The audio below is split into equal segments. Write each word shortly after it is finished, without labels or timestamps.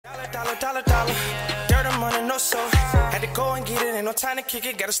Dollar, dollar, dollar. Dirt and money, no soul. Had to go and get it, ain't no time to kick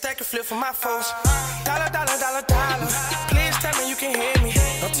it. Got a stack to flip for my foes. Dollar, dollar, dollar, dollar. Please tell me you can hear me.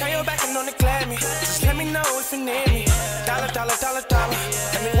 Don't turn your back and don't neglect me. Just let me know if you need me. Dollar, dollar, dollar, dollar.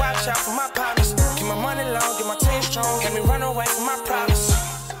 Let me watch out for my partners. Keep my money long, get my team strong. Let me run away from my problems.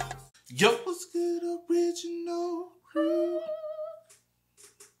 Yo, what's good, original crew?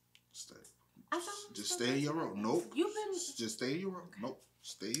 Just stay in your role. Nope. Just stay in your role. Nope.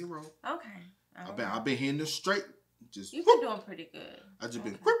 Stay in your role. Okay. I've been hitting this straight. Just you've been doing pretty good. I just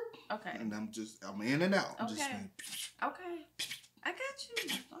been okay. And I'm in and out. I'm just saying. Okay. I got you.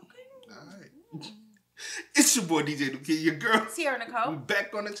 Okay. All right. It's your boy DJ New Kid, your girl. Sierra Nicole. We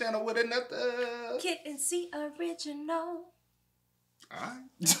back on the channel with another Kid and C original. Alright.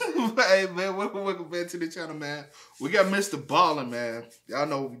 Hey man, welcome back to the channel, man. We got Mr. Ballen, man. Y'all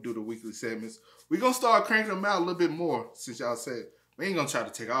know we do the weekly segments. We gonna start cranking them out a little bit more since y'all said we ain't gonna try to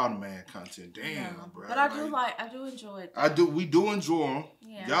take all the man content. Damn, bro. But I do enjoy it. We do enjoy them.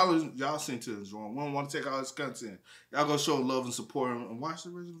 Yeah. Y'all seem to enjoy them. We don't want to take all this content. Y'all go show love and support and watch the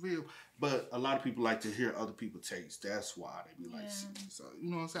original video. But a lot of people like to hear other people's takes. That's why they be like, so you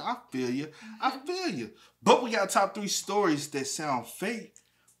know what I'm saying? I feel you. I feel you. But we got top 3 stories that sound fake,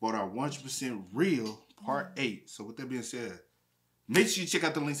 but are 100% real, part 8. So with that being said, make sure you check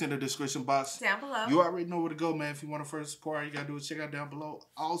out the links in the description box. Down below. You already know where to go, man. If you want to first support, all you got to do is check out down below.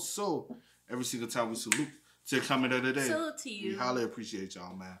 Also, every single time we salute to the comment of the day. Salute to you. We highly appreciate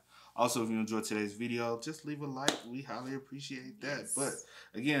y'all, man. Also, if you enjoyed today's video, just leave a like. We highly appreciate that. But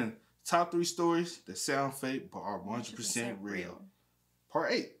again, top 3 stories that sound fake but are 100% real.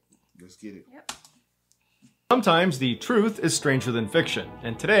 Part 8. Let's get it. Yep. Sometimes the truth is stranger than fiction,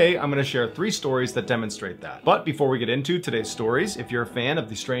 and today I'm going to share 3 stories that demonstrate that. But before we get into today's stories, if you're a fan of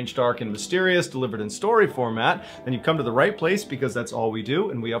the strange, dark, and mysterious delivered in story format, then you've come to the right place because that's all we do,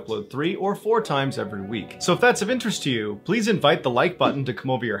 and we upload 3 or 4 times every week. So if that's of interest to you, please invite the like button to come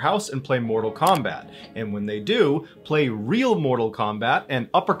over your house and play Mortal Kombat. And when they do, play real Mortal Kombat and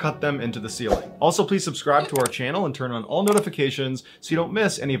uppercut them into the ceiling. Also, please subscribe to our channel and turn on all notifications so you don't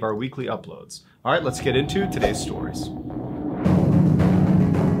miss any of our weekly uploads. All right, let's get into today's stories.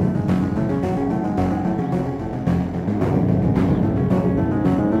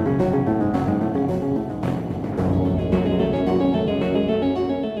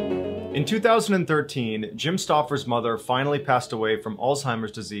 In 2013, Jim Stauffer's mother finally passed away from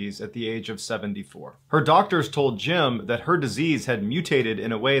Alzheimer's disease at the age of 74. Her doctors told Jim that her disease had mutated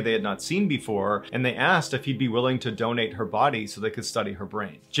in a way they had not seen before, and they asked if he'd be willing to donate her body so they could study her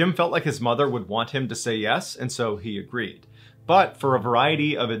brain. Jim felt like his mother would want him to say yes, and so he agreed. But for a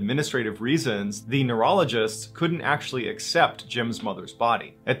variety of administrative reasons, the neurologists couldn't actually accept Jim's mother's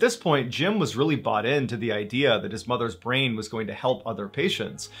body. At this point, Jim was really bought into the idea that his mother's brain was going to help other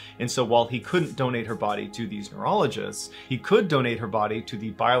patients, and so while he couldn't donate her body to these neurologists, he could donate her body to the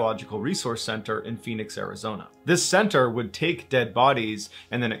Biological Resource Center in Phoenix, Arizona. This center would take dead bodies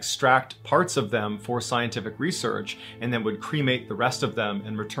and then extract parts of them for scientific research, and then would cremate the rest of them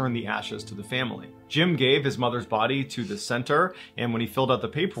and return the ashes to the family. Jim gave his mother's body to the center, and when he filled out the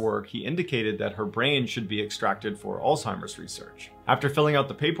paperwork, he indicated that her brain should be extracted for Alzheimer's research. After filling out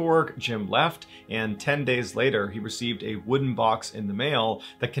the paperwork, Jim left, and 10 days later, he received a wooden box in the mail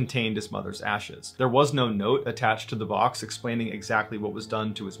that contained his mother's ashes. There was no note attached to the box explaining exactly what was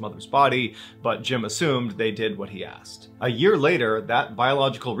done to his mother's body, but Jim assumed they did what he asked. A year later, that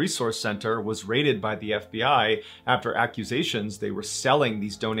Biological Resource Center was raided by the FBI after accusations they were selling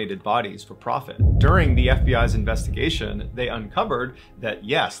these donated bodies for profit. During the FBI's investigation, they uncovered that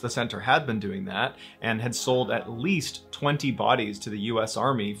yes, the center had been doing that and had sold at least 20 bodies to the US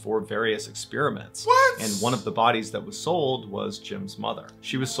Army for various experiments. What? And one of the bodies that was sold was Jim's mother.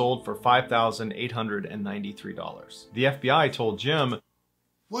 She was sold for $5,893. The FBI told Jim,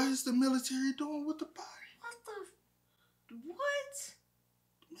 "What is the military doing with the body?" What?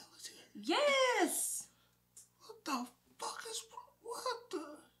 Military? Yes. What the fuck is what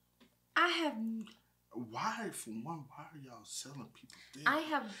the? I have. Why, for one, why are y'all selling people dead? I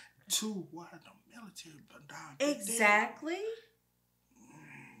have. 2, why the military dying? Exactly.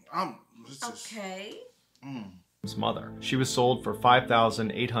 Okay. Jim's mother. She was sold for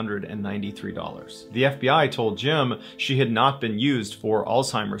 $5,893. The FBI told Jim she had not been used for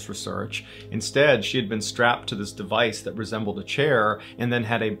Alzheimer's research. Instead, she had been strapped to this device that resembled a chair and then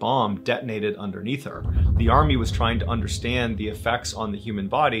had a bomb detonated underneath her. The Army was trying to understand the effects on the human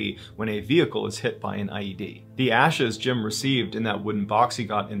body when a vehicle is hit by an IED. The ashes Jim received in that wooden box he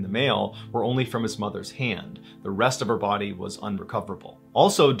got in the mail were only from his mother's hand. The rest of her body was unrecoverable.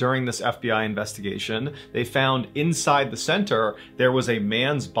 Also, during this FBI investigation, they found inside the center, there was a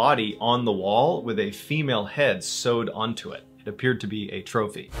man's body on the wall with a female head sewed onto it. It appeared to be a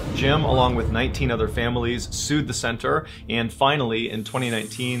trophy. Jim, along with 19 other families, sued the center, and finally, in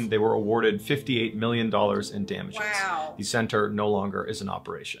 2019, they were awarded $58 million in damages. Wow. The center no longer is in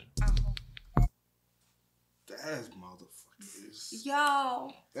operation. That's motherfuckers.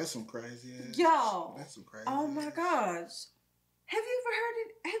 Yo. That's some crazy ass. Yo. That's some crazy. Oh my ass. gosh. Have you ever heard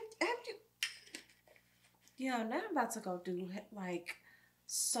it? Have you? Yo, now I'm about to go do like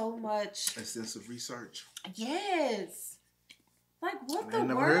so much Extensive research. Yes. Like what I the ain't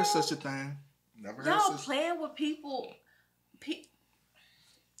never world? heard such a thing. Never heard Y'all such. playing with people.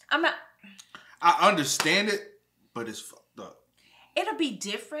 I'm not. I understand it, but it's fucked up. It'll be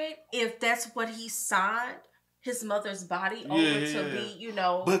different if that's what he signed his mother's body over to be, you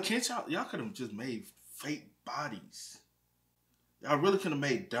know. But can't y'all could have just made fake bodies. Y'all really could have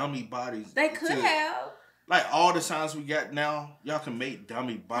made dummy bodies. They could have. Like all the signs we got now, y'all can make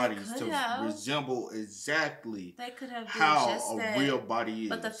dummy bodies to have. resemble exactly They could have did how just a that. real body is.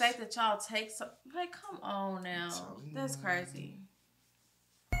 But the fact that y'all take some, like, come on now, that's crazy.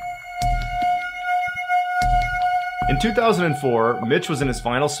 In 2004, Mitch was in his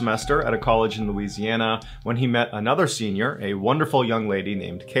final semester at a college in Louisiana when he met another senior, a wonderful young lady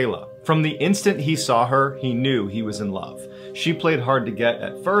named Kayla. From the instant he saw her, he knew he was in love. She played hard to get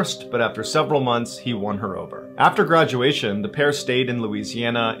at first, but after several months, he won her over. After graduation, the pair stayed in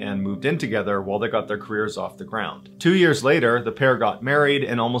Louisiana and moved in together while they got their careers off the ground. 2 years later, the pair got married,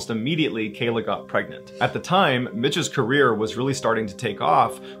 and almost immediately, Kayla got pregnant. At the time, Mitch's career was really starting to take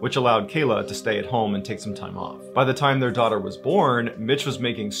off, which allowed Kayla to stay at home and take some time off. By the time their daughter was born, Mitch was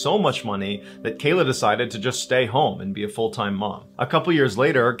making so much money that Kayla decided to just stay home and be a full-time mom. A couple years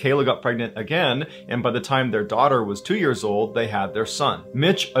later, Kayla got pregnant again, and by the time their daughter was 2 years old, they had their son.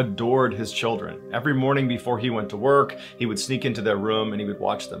 Mitch adored his children. Every morning before he went to work, he would sneak into their room and he would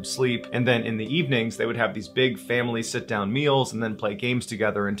watch them sleep, and then in the evenings, they would have these big family sit-down meals and then play games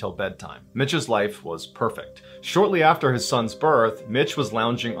together until bedtime. Mitch's life was perfect. Shortly after his son's birth, Mitch was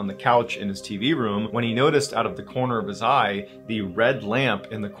lounging on the couch in his TV room when he noticed out of the corner of his eye the red lamp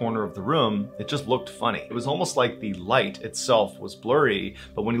in the corner of the room. It just looked funny. It was almost like the light itself was blurry,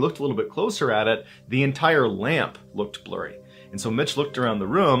 but when he looked a little bit closer at it, the entire lamp looked blurry. And so Mitch looked around the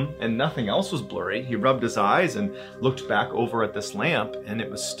room and nothing else was blurry. He rubbed his eyes and looked back over at this lamp and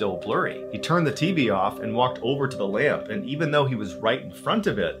it was still blurry. He turned the TV off and walked over to the lamp, and even though he was right in front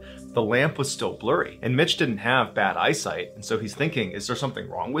of it, the lamp was still blurry. And Mitch didn't have bad eyesight, and so he's thinking, is there something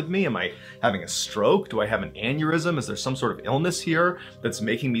wrong with me? Am I having a stroke? Do I have an aneurysm? Is there some sort of illness here that's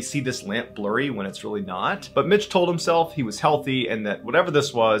making me see this lamp blurry when it's really not? But Mitch told himself he was healthy and that whatever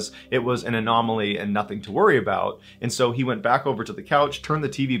this was, it was an anomaly and nothing to worry about. And so he went back over to the couch, turned the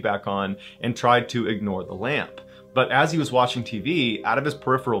TV back on, and tried to ignore the lamp. But as he was watching TV, out of his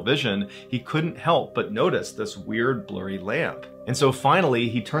peripheral vision, he couldn't help but notice this weird blurry lamp. And so finally,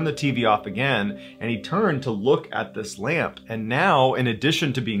 he turned the TV off again, and he turned to look at this lamp. And now, in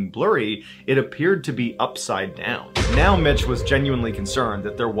addition to being blurry, it appeared to be upside down. Now Mitch was genuinely concerned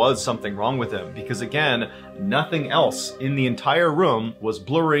that there was something wrong with him, because again, nothing else in the entire room was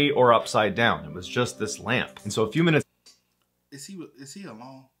blurry or upside down. It was just this lamp. And so a few minutes... Is he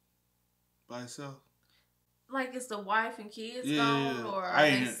alone? By himself? Like, is the wife and kids Yeah, gone, or are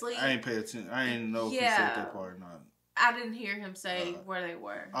they asleep? I ain't pay attention. I ain't know if he said that part or not. I didn't hear him say where they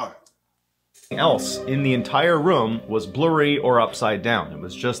were. All right. else in the entire room was blurry or upside down. It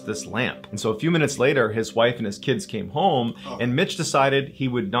was just this lamp. And so a few minutes later, his wife and his kids came home, and Mitch decided he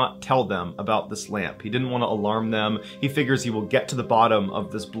would not tell them about this lamp. He didn't want to alarm them. He figures he will get to the bottom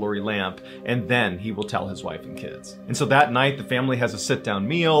of this blurry lamp, and then he will tell his wife and kids. And so that night, the family has a sit-down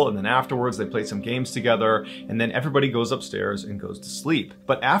meal, and then afterwards they play some games together, and then everybody goes upstairs and goes to sleep.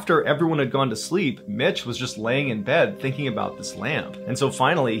 But after everyone had gone to sleep, Mitch was just laying in bed thinking about this lamp. And so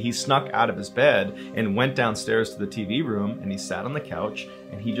finally, he snuck out of his bed and went downstairs to the TV room, and he sat on the couch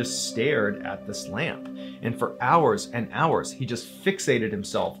and he just stared at this lamp. And for hours and hours, he just fixated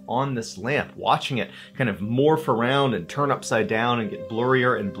himself on this lamp, watching it kind of morph around and turn upside down and get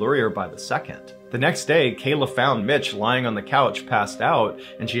blurrier and blurrier by the second. The next day, Kayla found Mitch lying on the couch, passed out,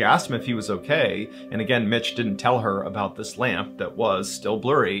 and she asked him if he was okay. And again, Mitch didn't tell her about this lamp that was still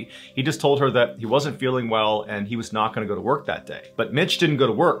blurry. He just told her that he wasn't feeling well and he was not going to go to work that day. But Mitch didn't go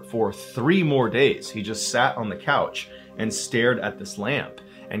to work for 3 more days. He just sat on the couch and stared at this lamp.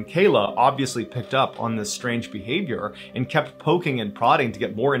 And Kayla obviously picked up on this strange behavior and kept poking and prodding to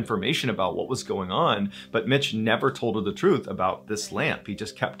get more information about what was going on, but Mitch never told her the truth about this lamp. He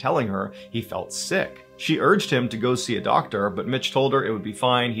just kept telling her he felt sick. She urged him to go see a doctor, but Mitch told her it would be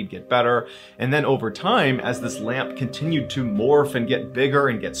fine, he'd get better. And then over time, as this lamp continued to morph and get bigger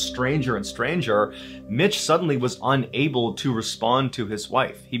and get stranger and stranger, Mitch suddenly was unable to respond to his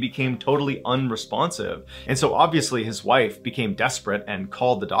wife. He became totally unresponsive. And so obviously his wife became desperate and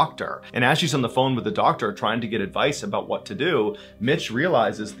called the doctor. And as she's on the phone with the doctor trying to get advice about what to do, Mitch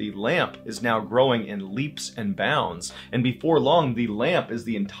realizes the lamp is now growing in leaps and bounds. And before long, the lamp is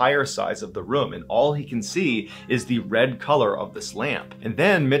the entire size of the room, and all he can see is the red color of this lamp. And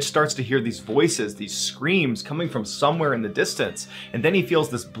then Mitch starts to hear these voices, these screams coming from somewhere in the distance. And then he feels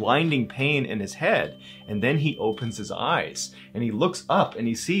this blinding pain in his head. And then he opens his eyes and he looks up and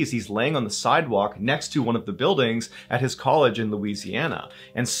he sees he's laying on the sidewalk next to one of the buildings at his college in Louisiana.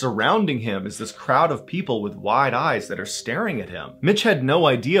 And surrounding him is this crowd of people with wide eyes that are staring at him. Mitch had no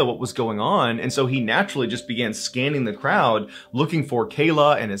idea what was going on, and so he naturally just began scanning the crowd, looking for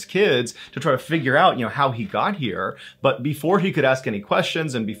Kayla and his kids to try to figure out, how he got here. But before he could ask any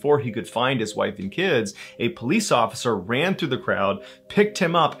questions and before he could find his wife and kids, a police officer ran through the crowd, picked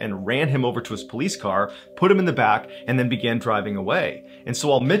him up and ran him over to his police car, put him in the back, and then began driving away. And so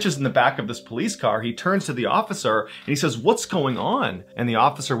while Mitch is in the back of this police car, he turns to the officer and he says, "What's going on?" And the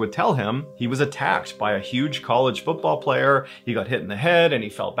officer would tell him he was attacked by a huge college football player. He got hit in the head and he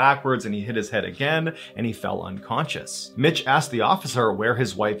fell backwards and he hit his head again and he fell unconscious. Mitch asked the officer where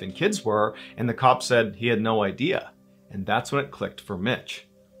his wife and kids were, and the cop said he had no idea. And that's when it clicked for Mitch.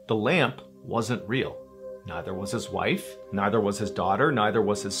 The lamp wasn't real. Neither was his wife, neither was his daughter, neither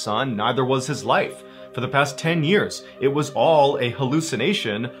was his son, neither was his life. For the past 10 years, it was all a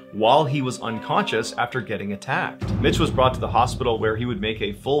hallucination while he was unconscious after getting attacked. Mitch was brought to the hospital where he would make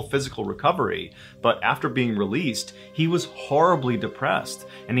a full physical recovery, but after being released, he was horribly depressed,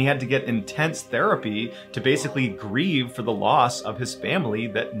 and he had to get intense therapy to basically grieve for the loss of his family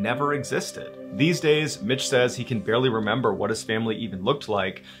that never existed. These days, Mitch says he can barely remember what his family even looked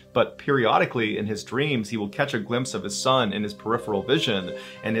like, but periodically in his dreams, he will catch a glimpse of his son in his peripheral vision,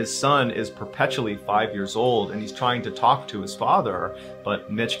 and his son is perpetually 5 years old, and he's trying to talk to his father,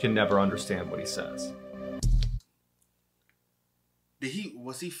 but Mitch can never understand what he says.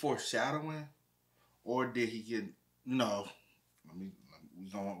 Was he foreshadowing, or did he get, we're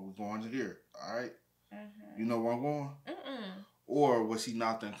going to here, all right? Mm-hmm. You know where I'm going? Mm-mm. Or was he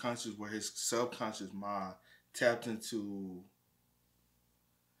knocked unconscious where his subconscious mind tapped into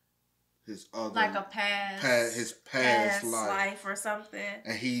his other, like a his past life or something,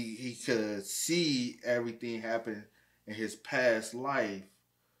 and he could see everything happen in his past life,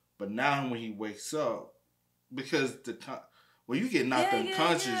 but now when he wakes up, because when you get knocked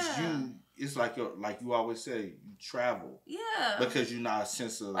unconscious, it's like you always say, you travel, because you're not a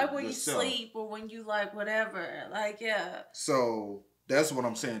sense of like when yourself. You sleep or when you like whatever, So that's what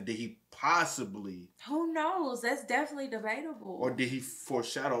I'm saying. Did he possibly? Who knows? That's definitely debatable. Or did he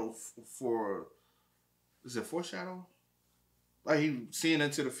foreshadow for? Is it foreshadow? Like he seeing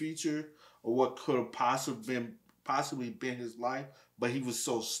into the future, or what could have possibly been his life, but he was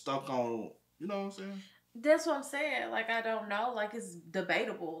so stuck on. You know what I'm saying? That's what I'm saying. Like I don't know. Like it's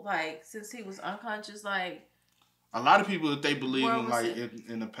debatable. Like since he was unconscious, like. A lot of people, if they believe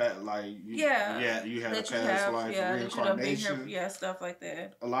in the past, you had a past life, reincarnation, stuff like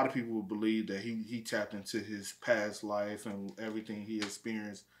that. A lot of people would believe that he tapped into his past life and everything he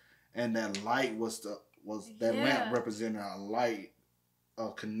experienced, and that light lamp represented a light,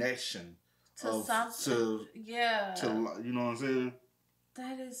 a connection to something. To you know what I'm saying?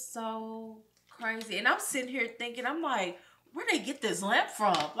 That is so crazy, and I'm sitting here thinking, I'm like, where they get this lamp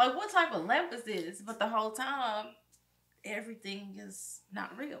from? Like, what type of lamp is this? But the whole time, everything is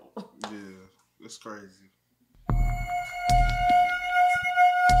not real. Yeah, it's crazy.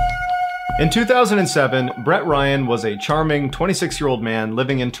 In 2007, Brett Ryan was a charming 26-year-old man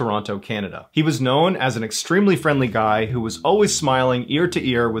living in Toronto, Canada. He was known as an extremely friendly guy who was always smiling ear to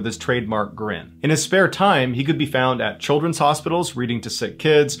ear with his trademark grin. In his spare time, he could be found at children's hospitals reading to sick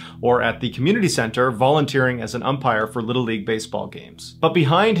kids, or at the community center volunteering as an umpire for Little League baseball games. But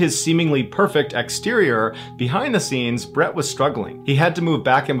behind his seemingly perfect exterior, behind the scenes, Brett was struggling. He had to move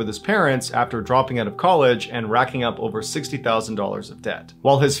back in with his parents after dropping out of college and racking up over $60,000 of debt.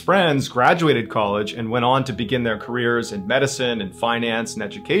 While his friends graduated college and went on to begin their careers in medicine and finance and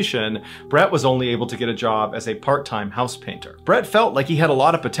education, Brett was only able to get a job as a part-time house painter. Brett felt like he had a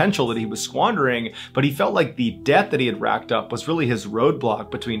lot of potential that he was squandering, but he felt like the debt that he had racked up was really his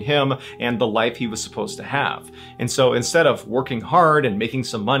roadblock between him and the life he was supposed to have. And so instead of working hard and making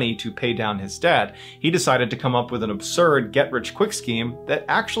some money to pay down his debt, he decided to come up with an absurd get-rich-quick scheme that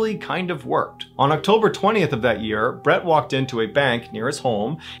actually kind of worked. On October 20th of that year, Brett walked into a bank near his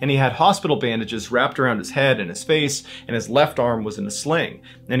home, and he had hospital bandages wrapped around his head and his face, and his left arm was in a sling.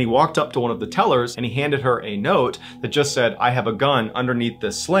 And he walked up to one of the tellers and he handed her a note that just said, "I have a gun underneath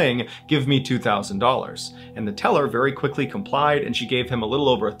this sling, give me $2,000. And the teller very quickly complied, and she gave him a little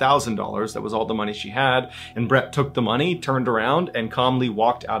over $1,000. That was all the money she had. And Brett took the money, turned around, and calmly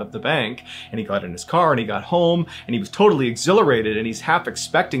walked out of the bank. And he got in his car and he got home, and he was totally exhilarated, and he's half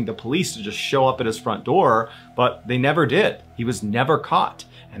expecting the police to just show up at his front door, but they never did. He was never caught.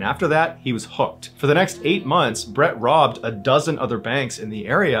 And after that, he was hooked. For the next 8 months, Brett robbed a dozen other banks in the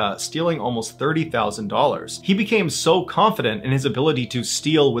area, stealing almost $30,000. He became so confident in his ability to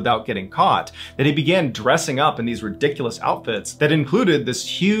steal without getting caught that he began dressing up in these ridiculous outfits that included this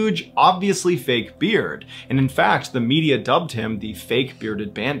huge, obviously fake beard. And in fact, the media dubbed him the fake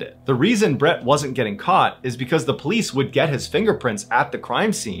bearded bandit. The reason Brett wasn't getting caught is because the police would get his fingerprints at the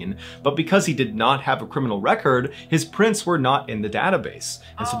crime scene, but because he did not have a criminal record, his prints were not in the database.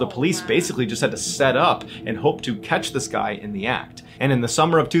 And so the police basically just had to set up and hope to catch this guy in the act. And in the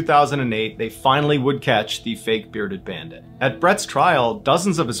summer of 2008, they finally would catch the fake bearded bandit. At Brett's trial,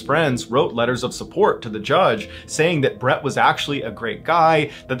 dozens of his friends wrote letters of support to the judge saying that Brett was actually a great guy,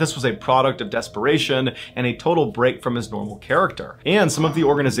 that this was a product of desperation and a total break from his normal character. And some of the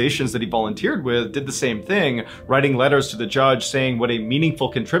organizations that he volunteered with did the same thing, writing letters to the judge saying what a meaningful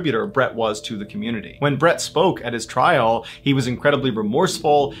contributor Brett was to the community. When Brett spoke at his trial, he was incredibly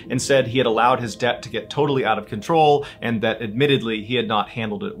remorseful and said he had allowed his debt to get totally out of control and that admittedly he had not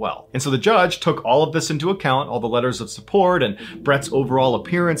handled it well. And so the judge took all of this into account, all the letters of support and Brett's overall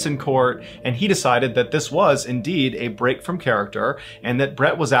appearance in court, and he decided that this was indeed a break from character and that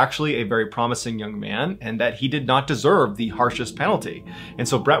Brett was actually a very promising young man and that he did not deserve the harshest penalty. And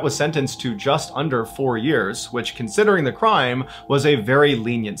so Brett was sentenced to just under 4 years, which considering the crime was a very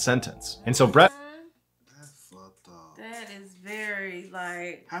lenient sentence. And so Brett... That's fucked up. That is very,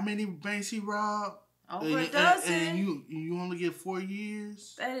 like... How many banks he robbed? Over a dozen. And you only get 4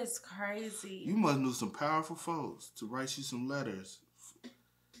 years? That is crazy. You must know some powerful folks to write you some letters.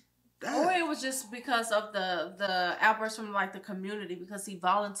 Or it was just because of the outbursts from like the community, because he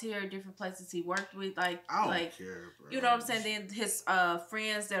volunteered different places he worked with, like I don't care, bro. You know what I'm saying? Then his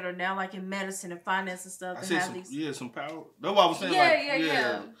friends that are now like in medicine and finance and stuff. I said some power. That's what I was saying.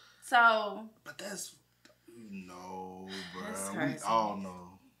 Yeah. So, but that's bro. That's We crazy. all know.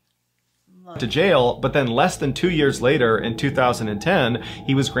 To jail, but then less than 2 years later, in 2010,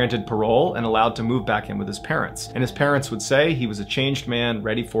 he was granted parole and allowed to move back in with his parents. And his parents would say he was a changed man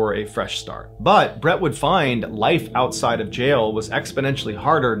ready for a fresh start. But Brett would find life outside of jail was exponentially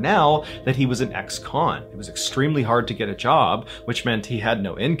harder now that he was an ex-con. It was extremely hard to get a job, which meant he had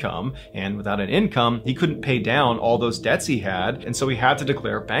no income, and without an income, he couldn't pay down all those debts he had, and so he had to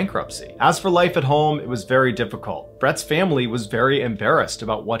declare bankruptcy. As for life at home, it was very difficult. Brett's family was very embarrassed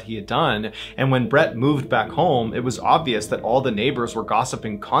about what he had done, and when Brett moved back home, it was obvious that all the neighbors were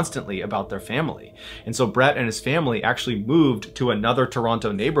gossiping constantly about their family. And so Brett and his family actually moved to another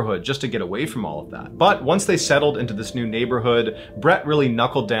Toronto neighborhood just to get away from all of that. But once they settled into this new neighborhood, Brett really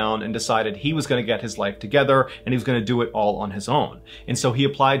knuckled down and decided he was going to get his life together and he was going to do it all on his own. And so he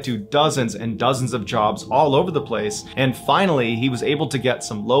applied to dozens and dozens of jobs all over the place, and finally he was able to get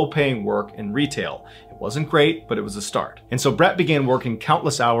some low-paying work in retail. Wasn't great, but it was a start. And so Brett began working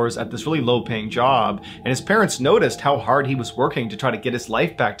countless hours at this really low-paying job, and his parents noticed how hard he was working to try to get his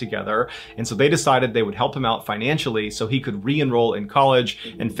life back together, and so they decided they would help him out financially so he could re-enroll in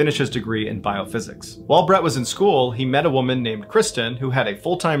college and finish his degree in biophysics. While Brett was in school, he met a woman named Kristen who had a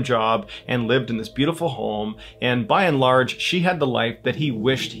full-time job and lived in this beautiful home, and by and large, she had the life that he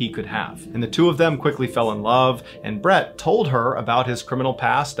wished he could have. And the two of them quickly fell in love, and Brett told her about his criminal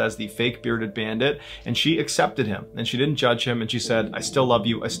past as the fake bearded bandit, and she accepted him, and she didn't judge him, and she said, "I still love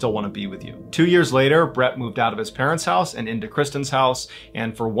you, I still want to be with you." 2 years later, Brett moved out of his parents' house and into Kristen's house,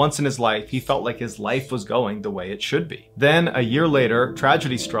 and for once in his life, he felt like his life was going the way it should be. Then, a year later,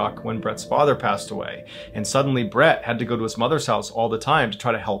 tragedy struck when Brett's father passed away, and suddenly Brett had to go to his mother's house all the time to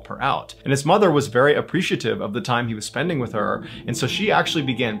try to help her out. And his mother was very appreciative of the time he was spending with her, and so she actually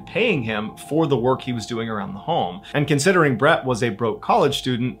began paying him for the work he was doing around the home. And considering Brett was a broke college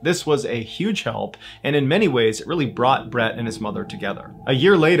student, this was a huge help, and in many ways, it really brought Brett and his mother together. A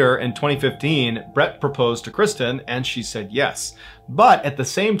year later, in 2015, Brett proposed to Kristen, and she said yes. But at the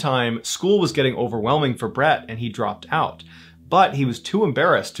same time, school was getting overwhelming for Brett, and he dropped out. But he was too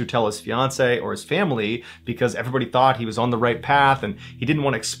embarrassed to tell his fiance or his family because everybody thought he was on the right path, and he didn't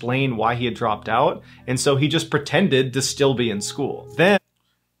want to explain why he had dropped out, and so he just pretended to still be in school. Then...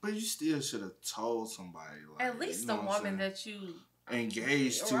 But you still should have told somebody. Like, at least the woman that you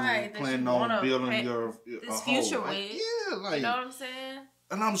engaged to, right, planning on building your this future with. Yeah, like, you know what I'm saying?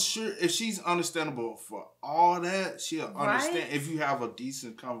 And I'm sure if she's understandable for all that, she'll understand if you have a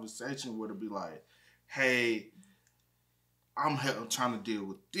decent conversation with her, be like, hey, I'm trying to deal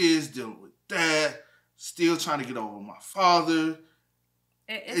with this, dealing with that, still trying to get over my father.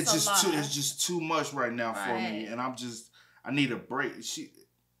 It's just too much right now for me, and I need a break.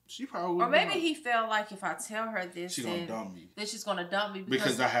 She probably, or maybe he felt like if I tell her this, she's gonna dump me. Then she's gonna dump me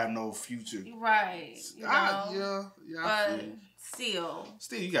because I have no future. Right. You know? But still,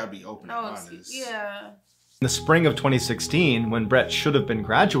 you gotta be open and honest. Yeah. In the spring of 2016, when Brett should have been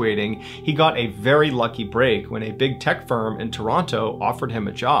graduating, he got a very lucky break when a big tech firm in Toronto offered him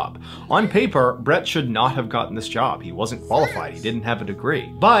a job. On paper, Brett should not have gotten this job. He wasn't qualified. He didn't have a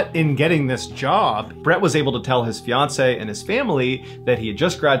degree. But in getting this job, Brett was able to tell his fiance and his family that he had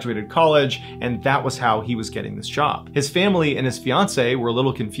just graduated college, and that was how he was getting this job. His family and his fiance were a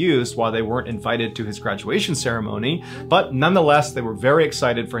little confused why they weren't invited to his graduation ceremony, but nonetheless, they were very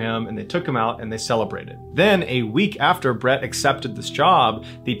excited for him, and they took him out and they celebrated. Then, a week after Brett accepted this job,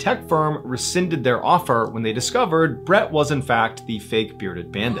 the tech firm rescinded their offer when they discovered Brett was in fact the fake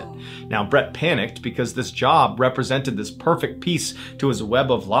bearded bandit. Now, Brett panicked because this job represented this perfect piece to his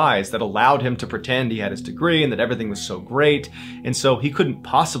web of lies that allowed him to pretend he had his degree and that everything was so great, and so he couldn't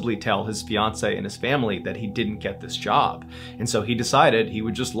possibly tell his fiance and his family that he didn't get this job. And so he decided he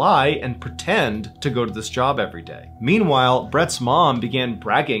would just lie and pretend to go to this job every day. Meanwhile, Brett's mom began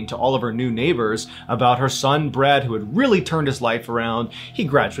bragging to all of her new neighbors about her son Brett, who had really turned his life around. He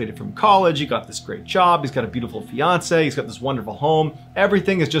graduated from college, he got this great job, he's got a beautiful fiance, he's got this wonderful home.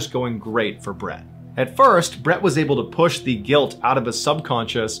 Everything is just going great for Brett. At first, Brett was able to push the guilt out of his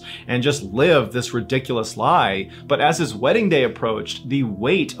subconscious and just live this ridiculous lie, but as his wedding day approached, the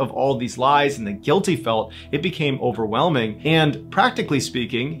weight of all these lies and the guilt he felt, it became overwhelming, and practically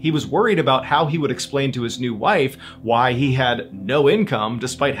speaking, he was worried about how he would explain to his new wife why he had no income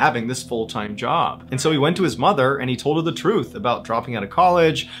despite having this full-time job. And so he went to his mother and he told her the truth about dropping out of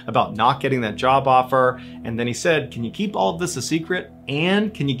college, about not getting that job offer, and then he said, "Can you keep all of this a secret?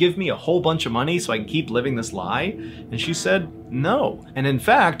 And can you give me a whole bunch of money so I can keep living this lie?" And she said, "No. And in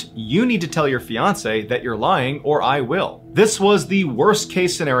fact, you need to tell your fiance that you're lying or I will." This was the worst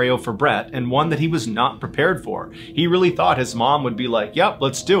case scenario for Brett, and one that he was not prepared for. He really thought his mom would be like, "Yep,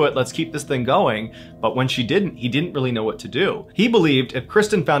 let's do it, let's keep this thing going." But when she didn't, he didn't really know what to do. He believed if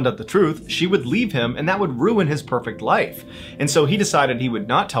Kristen found out the truth, she would leave him and that would ruin his perfect life. And so he decided he would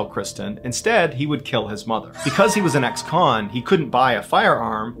not tell Kristen. Instead, he would kill his mother. Because he was an ex-con, he couldn't buy a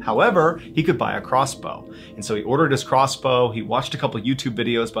firearm. However, he could buy a crossbow. And so he ordered his crossbow, he watched a couple YouTube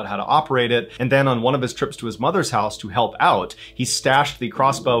videos about how to operate it, and then on one of his trips to his mother's house to help out, he stashed the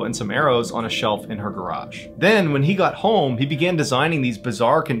crossbow and some arrows on a shelf in her garage. Then, when he got home, he began designing these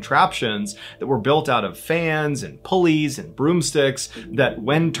bizarre contraptions that were built out of fans and pulleys and broomsticks that,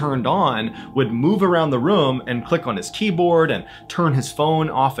 when turned on, would move around the room and click on his keyboard and turn his phone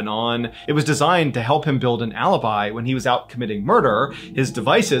off and on. It was designed to help him build an alibi when he was out committing murder. His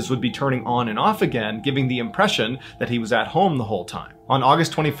devices would be turning on and off again, giving the impression that he was at home the whole time. On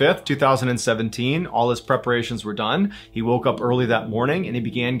August 25th, 2017, all his preparations were done. He woke up early that morning and he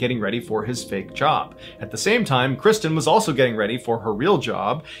began getting ready for his fake job. At the same time, Kristen was also getting ready for her real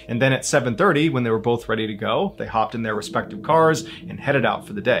job, and then at 7:30, when they were both ready to go, they hopped in their respective cars and headed out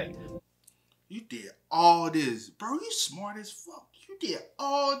for the day. You did all this. Bro, you smart as fuck. You did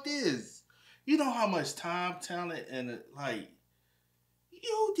all this. You know how much time, talent, and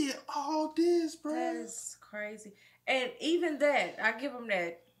you did all this, bro. That's crazy. And even that, I give him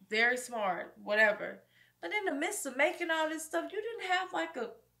that. Very smart, whatever. But in the midst of making all this stuff, you didn't have like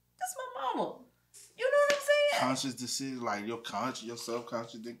that's my mama. You know what I'm saying? Conscious decision, like your conscious, your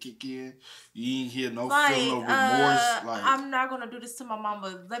subconscious didn't kick in. You ain't hear no feeling of remorse. I'm not gonna do this to my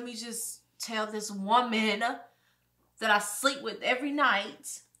mama. Let me just tell this woman that I sleep with every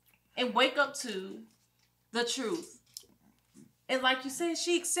night and wake up to the truth. And like you said,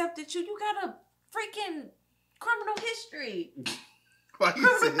 she accepted you. You got a freaking criminal history. Why you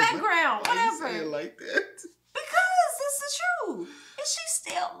criminal background, why whatever. You say it like that? Because it's the truth. And she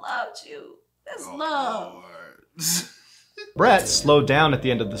still loved you. That's love. Lord. Brett slowed down at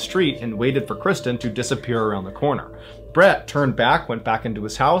the end of the street and waited for Kristen to disappear around the corner. Brett turned back, went back into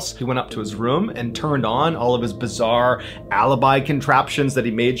his house. He went up to his room and turned on all of his bizarre alibi contraptions that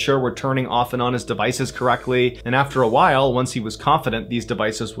he made sure were turning off and on his devices correctly. And after a while, once he was confident these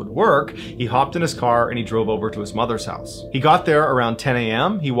devices would work, he hopped in his car and he drove over to his mother's house. He got there around 10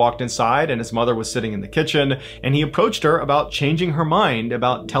 a.m. He walked inside and his mother was sitting in the kitchen, and he approached her about changing her mind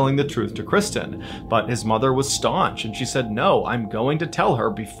about telling the truth to Kristen. But his mother was staunch and she said, "No, I'm going to tell her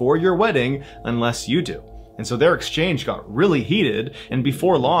before your wedding unless you do." And so their exchange got really heated, and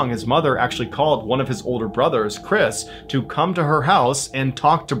before long his mother actually called one of his older brothers, Chris, to come to her house and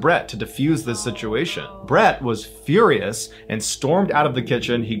talk to Brett to defuse this situation. Brett was furious and stormed out of the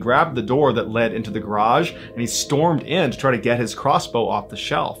kitchen. He grabbed the door that led into the garage and he stormed in to try to get his crossbow off the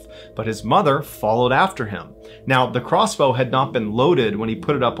shelf, but his mother followed after him. Now, the crossbow had not been loaded when he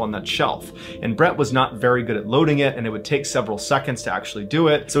put it up on that shelf, and Brett was not very good at loading it, and it would take several seconds to actually do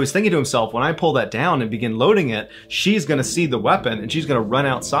it. So he's thinking to himself, when I pull that down and begin loading it, she's gonna see the weapon and she's gonna run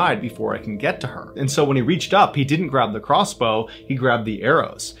outside before I can get to her. And so when he reached up, he didn't grab the crossbow, he grabbed the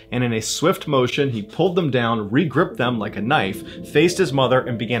arrows. And in a swift motion, he pulled them down, re-gripped them like a knife, faced his mother,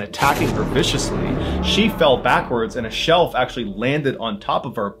 and began attacking her viciously. She fell backwards and a shelf actually landed on top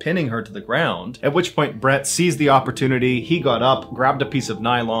of her, pinning her to the ground. At which point Brett seized the opportunity, he got up, grabbed a piece of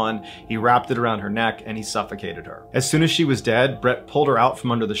nylon, he wrapped it around her neck, and he suffocated her. As soon as she was dead, Brett pulled her out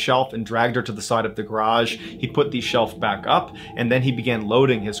from under the shelf and dragged her to the side of the garage. He put the shelf back up, and then he began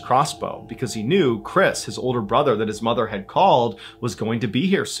loading his crossbow because he knew Chris, his older brother that his mother had called, was going to be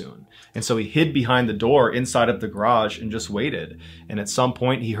here soon. And so he hid behind the door inside of the garage and just waited. And at some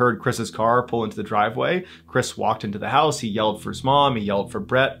point he heard Chris's car pull into the driveway. Chris walked into the house, he yelled for his mom, he yelled for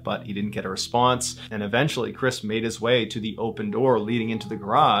Brett, but he didn't get a response. And eventually Chris made his way to the open door leading into the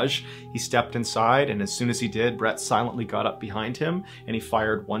garage. He stepped inside, and as soon as he did, Brett silently got up behind him and he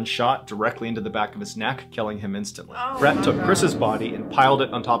fired one shot directly into the back of his neck, killing him instantly. Brett took Chris's body and piled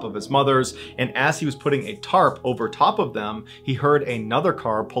it on top of his mother's, and as he was putting a tarp over top of them, he heard another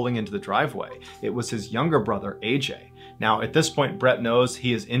car pulling into the driveway. It was his younger brother, AJ. Now, at this point, Brett knows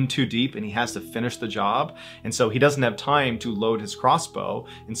he is in too deep and he has to finish the job, and so he doesn't have time to load his crossbow,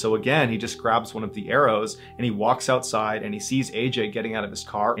 and so again, he just grabs one of the arrows and he walks outside and he sees AJ getting out of his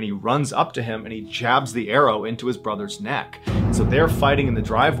car and he runs up to him and he jabs the arrow into his brother's neck. So they're fighting in the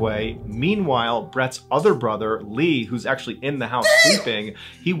driveway. Meanwhile, Brett's other brother, Lee, who's actually in the house sleeping,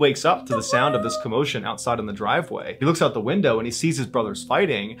 he wakes up to the sound of this commotion outside in the driveway. He looks out the window and he sees his brothers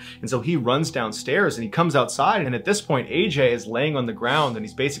fighting, and so he runs downstairs and he comes outside, and at this point, AJ is laying on the ground and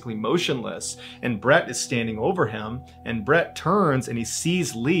he's basically motionless, and Brett is standing over him, and Brett turns and he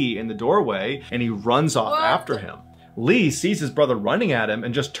sees Lee in the doorway and he runs off after him. Lee sees his brother running at him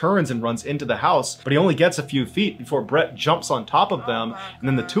and just turns and runs into the house, but he only gets a few feet before Brett jumps on top of them, and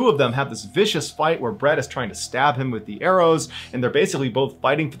then the two of them have this vicious fight where Brett is trying to stab him with the arrows, and they're basically both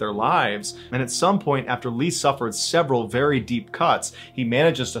fighting for their lives. And at some point, after Lee suffered several very deep cuts, he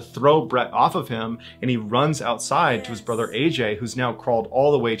manages to throw Brett off of him, and he runs outside to his brother AJ, who's now crawled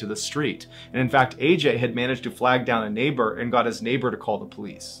all the way to the street. And in fact, AJ had managed to flag down a neighbor and got his neighbor to call the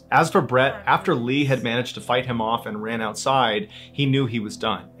police. As for Brett, after Lee had managed to fight him off and ran outside, he knew he was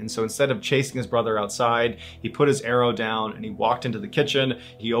done. And so instead of chasing his brother outside, he put his arrow down and he walked into the kitchen.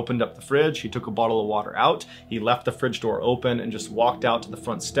 He opened up the fridge, he took a bottle of water out, he left the fridge door open and just walked out to the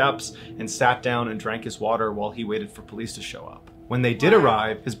front steps and sat down and drank his water while he waited for police to show up. When they did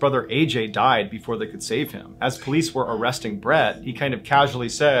arrive, his brother AJ died before they could save him. As police were arresting Brett, he kind of casually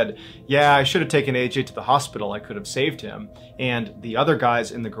said, "Yeah, I should have taken AJ to the hospital, I could have saved him. And the other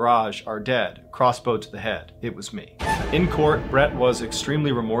guys in the garage are dead. Crossbow to the head. It was me." In court, Brett was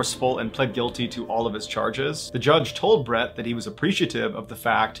extremely remorseful and pled guilty to all of his charges. The judge told Brett that he was appreciative of the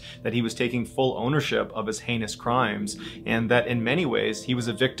fact that he was taking full ownership of his heinous crimes, and that in many ways he was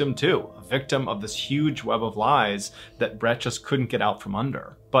a victim too, a victim of this huge web of lies that Brett just couldn't get out from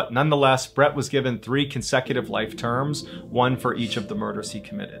under. But nonetheless, Brett was given 3 consecutive life terms, one for each of the murders he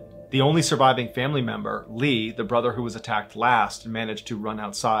committed. The only surviving family member, Lee, the brother who was attacked last and managed to run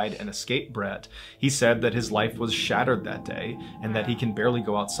outside and escape Brett, he said that his life was shattered that day and that he can barely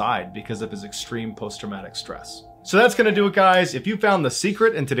go outside because of his extreme post-traumatic stress. So that's gonna do it, guys. If you found the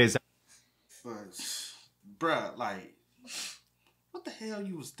secret in today's bruh, like, what the hell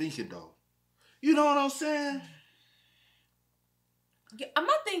you was thinking though? You know what I'm saying? Yeah,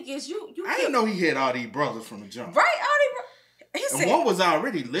 my thing is, I didn't know he had all these brothers from the jump. Right, he said, and one was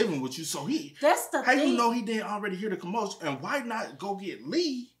already living with you, so that's the how thing. you know he didn't already hear the commotion? And why not go get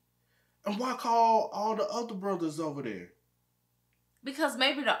Lee? And why call all the other brothers over there? Because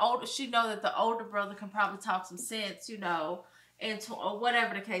maybe she know that the older brother can probably talk some sense, you know, into or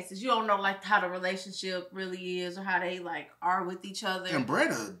whatever the case is. You don't know like how the relationship really is or how they like are with each other. And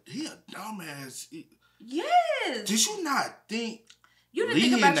Brett, he a dumbass. Yes. Did you not think? You didn't Lee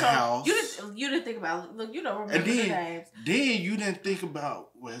think about in the house. You didn't think about, look, you don't remember the names. Then you didn't think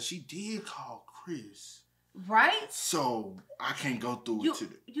about, well, she did call Chris. Right? So I can't go through it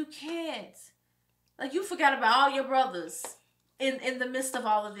today. You can't. Like, you forgot about all your brothers in the midst of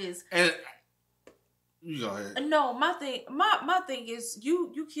all of this. And you go ahead. No, my thing is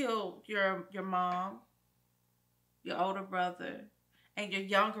you killed your mom. your older brother, and your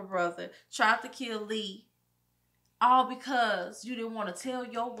younger brother tried to kill Lee, all because you didn't want to tell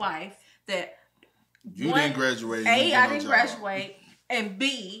your wife that you didn't graduate. A, I didn't graduate, and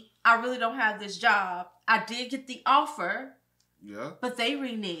B, I really don't have this job. I did get the offer. Yeah. But they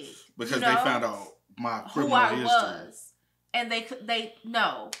reneged. Because they found out my criminal history. Was. And they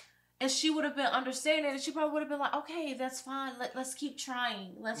no. And she would have been understanding, and she probably would have been like, okay, that's fine. Let's keep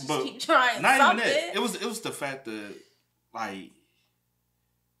trying. Let's just keep trying. Not something. Even that. It was the fact that, like,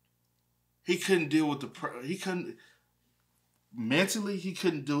 he couldn't deal with mentally, he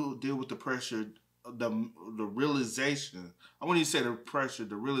couldn't deal with the pressure, the realization. I wouldn't even say the pressure,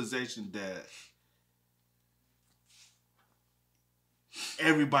 the realization that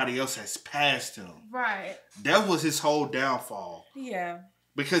everybody else has passed him. Right. That was his whole downfall. Yeah.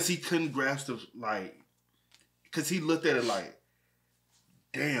 Because he couldn't grasp the, like, because he looked at it like,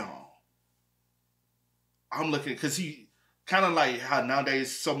 damn. I'm looking, because he, kind of like how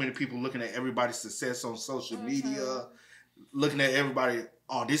nowadays so many people looking at everybody's success on social media, looking at everybody,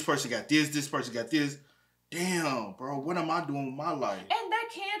 oh, this person got this person got this. Damn, bro, what am I doing with my life? And that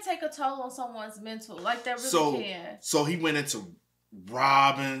can take a toll on someone's mental. Like, that really can. So he went into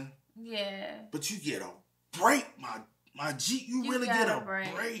robbing. Yeah. But you get a break, my G. You really get a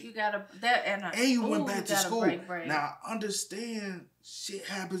break. You got that, and you went back to school. Break. Now, understand, shit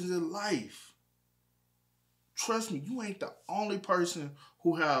happens in life. Trust me, you ain't the only person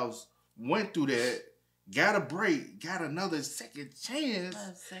who has went through that, got a break, got another second chance.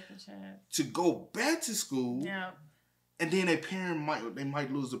 To go back to school. Yeah. And then a parent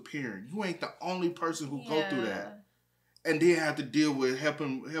might lose a parent. You ain't the only person who go through that. And then have to deal with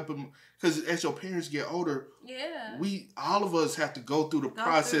helping, because as your parents get older, all of us have to go through the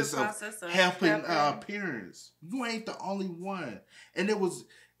process of helping our parents. You ain't the only one. And it was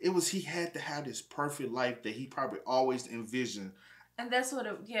he had to have this perfect life that he probably always envisioned. And that's what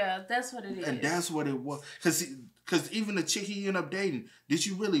it is. And that's what it was. Because even the chick he ended up dating, did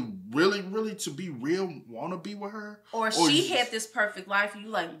you really, to be real, want to be with her? Or she had this perfect life, and you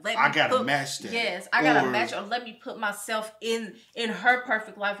like, I gotta match that. Yes, I gotta match, or let me put myself in her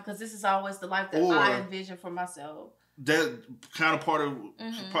perfect life, because this is always the life that I envision for myself. That kind of part of,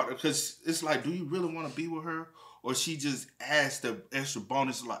 because it's like, do you really want to be with her? Or she just asked the extra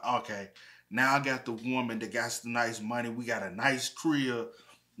bonus, like, okay, now I got the woman that got the nice money, we got a nice crib.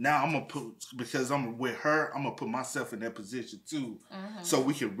 Now I'm gonna because I'm with her, I'm gonna put myself in that position too, so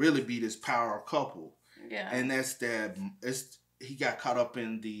we can really be this power couple. Yeah, and that's that. He got caught up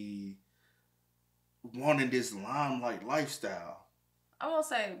in the wanting this limelight lifestyle. I won't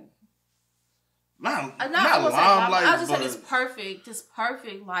say. Not limelight. I was just say this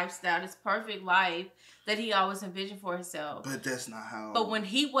perfect lifestyle, this perfect life that he always envisioned for himself. But that's not how. But when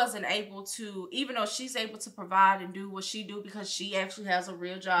he wasn't able to, even though she's able to provide and do what she do because she actually has a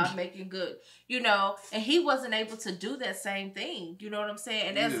real job making good, and he wasn't able to do that same thing. You know what I'm saying?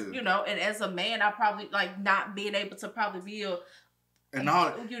 And as and as a man, I probably like not being able to probably be and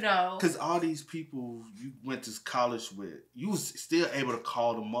all, because all these people you went to college with, you was still able to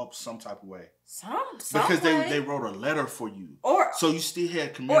call them up some type of way. Because they wrote a letter for you, so you still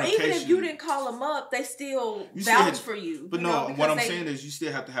had communication. Or even if you didn't call them up, they still vouched for you. But what I'm saying is, you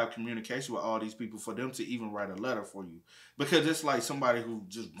still have to have communication with all these people for them to even write a letter for you. Because it's like somebody who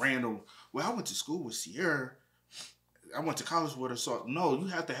just random. Well, I went to school with Sierra. I went to college with her. So no, you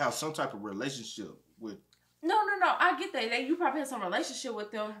have to have some type of relationship with. No. I get that. You probably had some relationship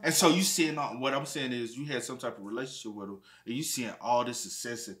with them. And so you seeing what I'm saying is you had some type of relationship with them, and you seeing all the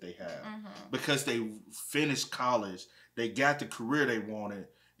success that they have because they finished college, they got the career they wanted,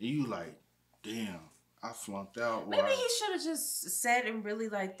 and you like, damn, I flunked out. Maybe he should have just sat and really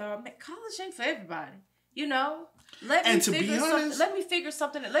like thought, man, college ain't for everybody. Let me figure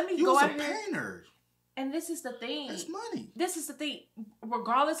something. Let me go out here. You was a painter. And this is the thing. That's money. This is the thing.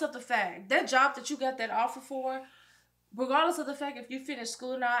 Regardless of the fact, that job that you got that offer for, regardless of the fact if you finished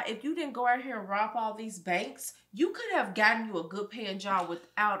school or not, if you didn't go out here and rob all these banks, you could have gotten you a good paying job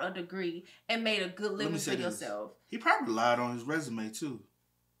without a degree and made a good living for yourself. He probably lied on his resume too.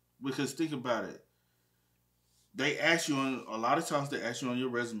 Because think about it. They ask you a lot of times they ask you on your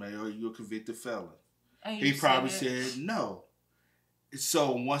resume, are you a convicted felon? He probably said no.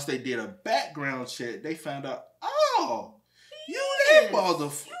 So once they did a background check, they found out, oh, you that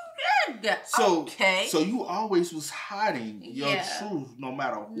motherfucker. You did that. So you always was hiding your truth, no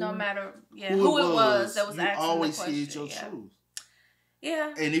matter who it was that was asking the question. You always hid your truth.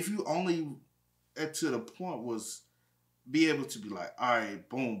 Yeah. And if you only to the point was be able to be like, all right,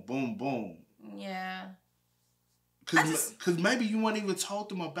 boom, boom, boom. Yeah. Because maybe you wouldn't even told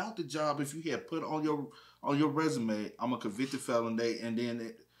them about the job if you had put on your resume, I'm a convicted felon, and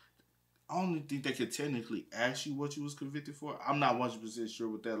then I don't think they could technically ask you what you was convicted for. I'm not 100% sure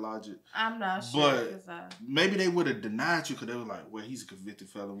with that logic. I'm not sure. But maybe they would have denied you because they were like, well, he's a convicted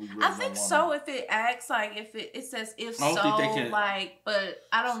felon. We really I think so. If it acts like, if it says if so, like, but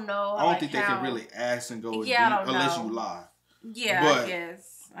I don't know. I don't think they can really ask and go unless you lie. Yeah, I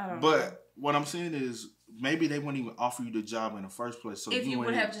guess. I don't know. But what I'm saying is, maybe they wouldn't even offer you the job in the first place. So if you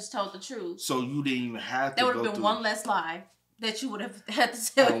would have just told the truth. So you didn't even have to there would have been one less lie that you would have had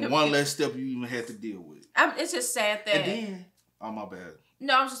to tell you. One less step you even had to deal with. It's just sad that... And then... Oh, my bad.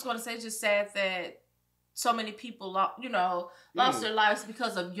 No, I was just going to say it's just sad that so many people, lost their lives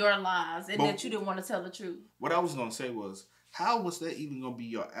because of your lies and that you didn't want to tell the truth. What I was going to say was, how was that even going to be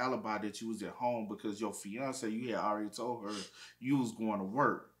your alibi that you was at home because your fiance, you had already told her you was going to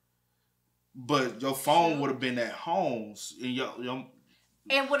work? But your phone would have been at home, and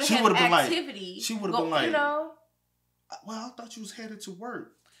and would have had activity. She would have been like, well, I thought you was headed to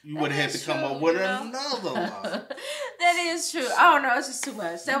work. You would have had to come up with another lie. That is true. I don't know. It's just too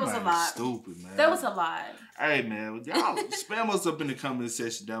much. That was a lot. Stupid, man. That was a lot. Hey, man. Y'all spam us up in the comment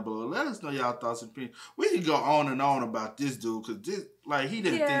section down below. Let us know y'all thoughts and opinions. We can go on and on about this dude because he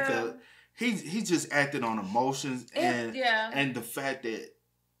didn't think that. He just acted on emotions and the fact that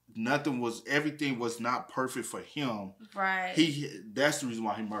everything was not perfect for him. Right. That's the reason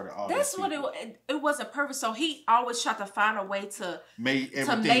why he murdered all these people. It wasn't perfect. So he always tried to find a way to make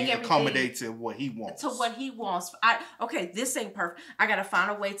everything accommodate to what he wants. Okay, this ain't perfect. I gotta find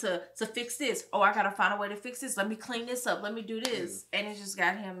a way to fix this. Oh, I gotta find a way to fix this. Let me clean this up. Let me do this. And it just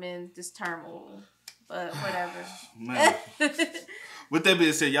got him in this turmoil. But whatever. Man. With that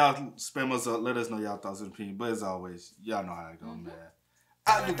being said, y'all spam us up. Let us know y'all thoughts and opinions. But as always, y'all know how it goes, man.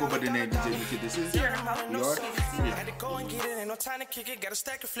 I do go by the name DJ Nicky. This is we are. Had to go and get it. Ain't no time to kick it. Got a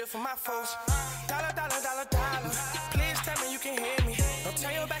stack and flip for my foes. Dollar.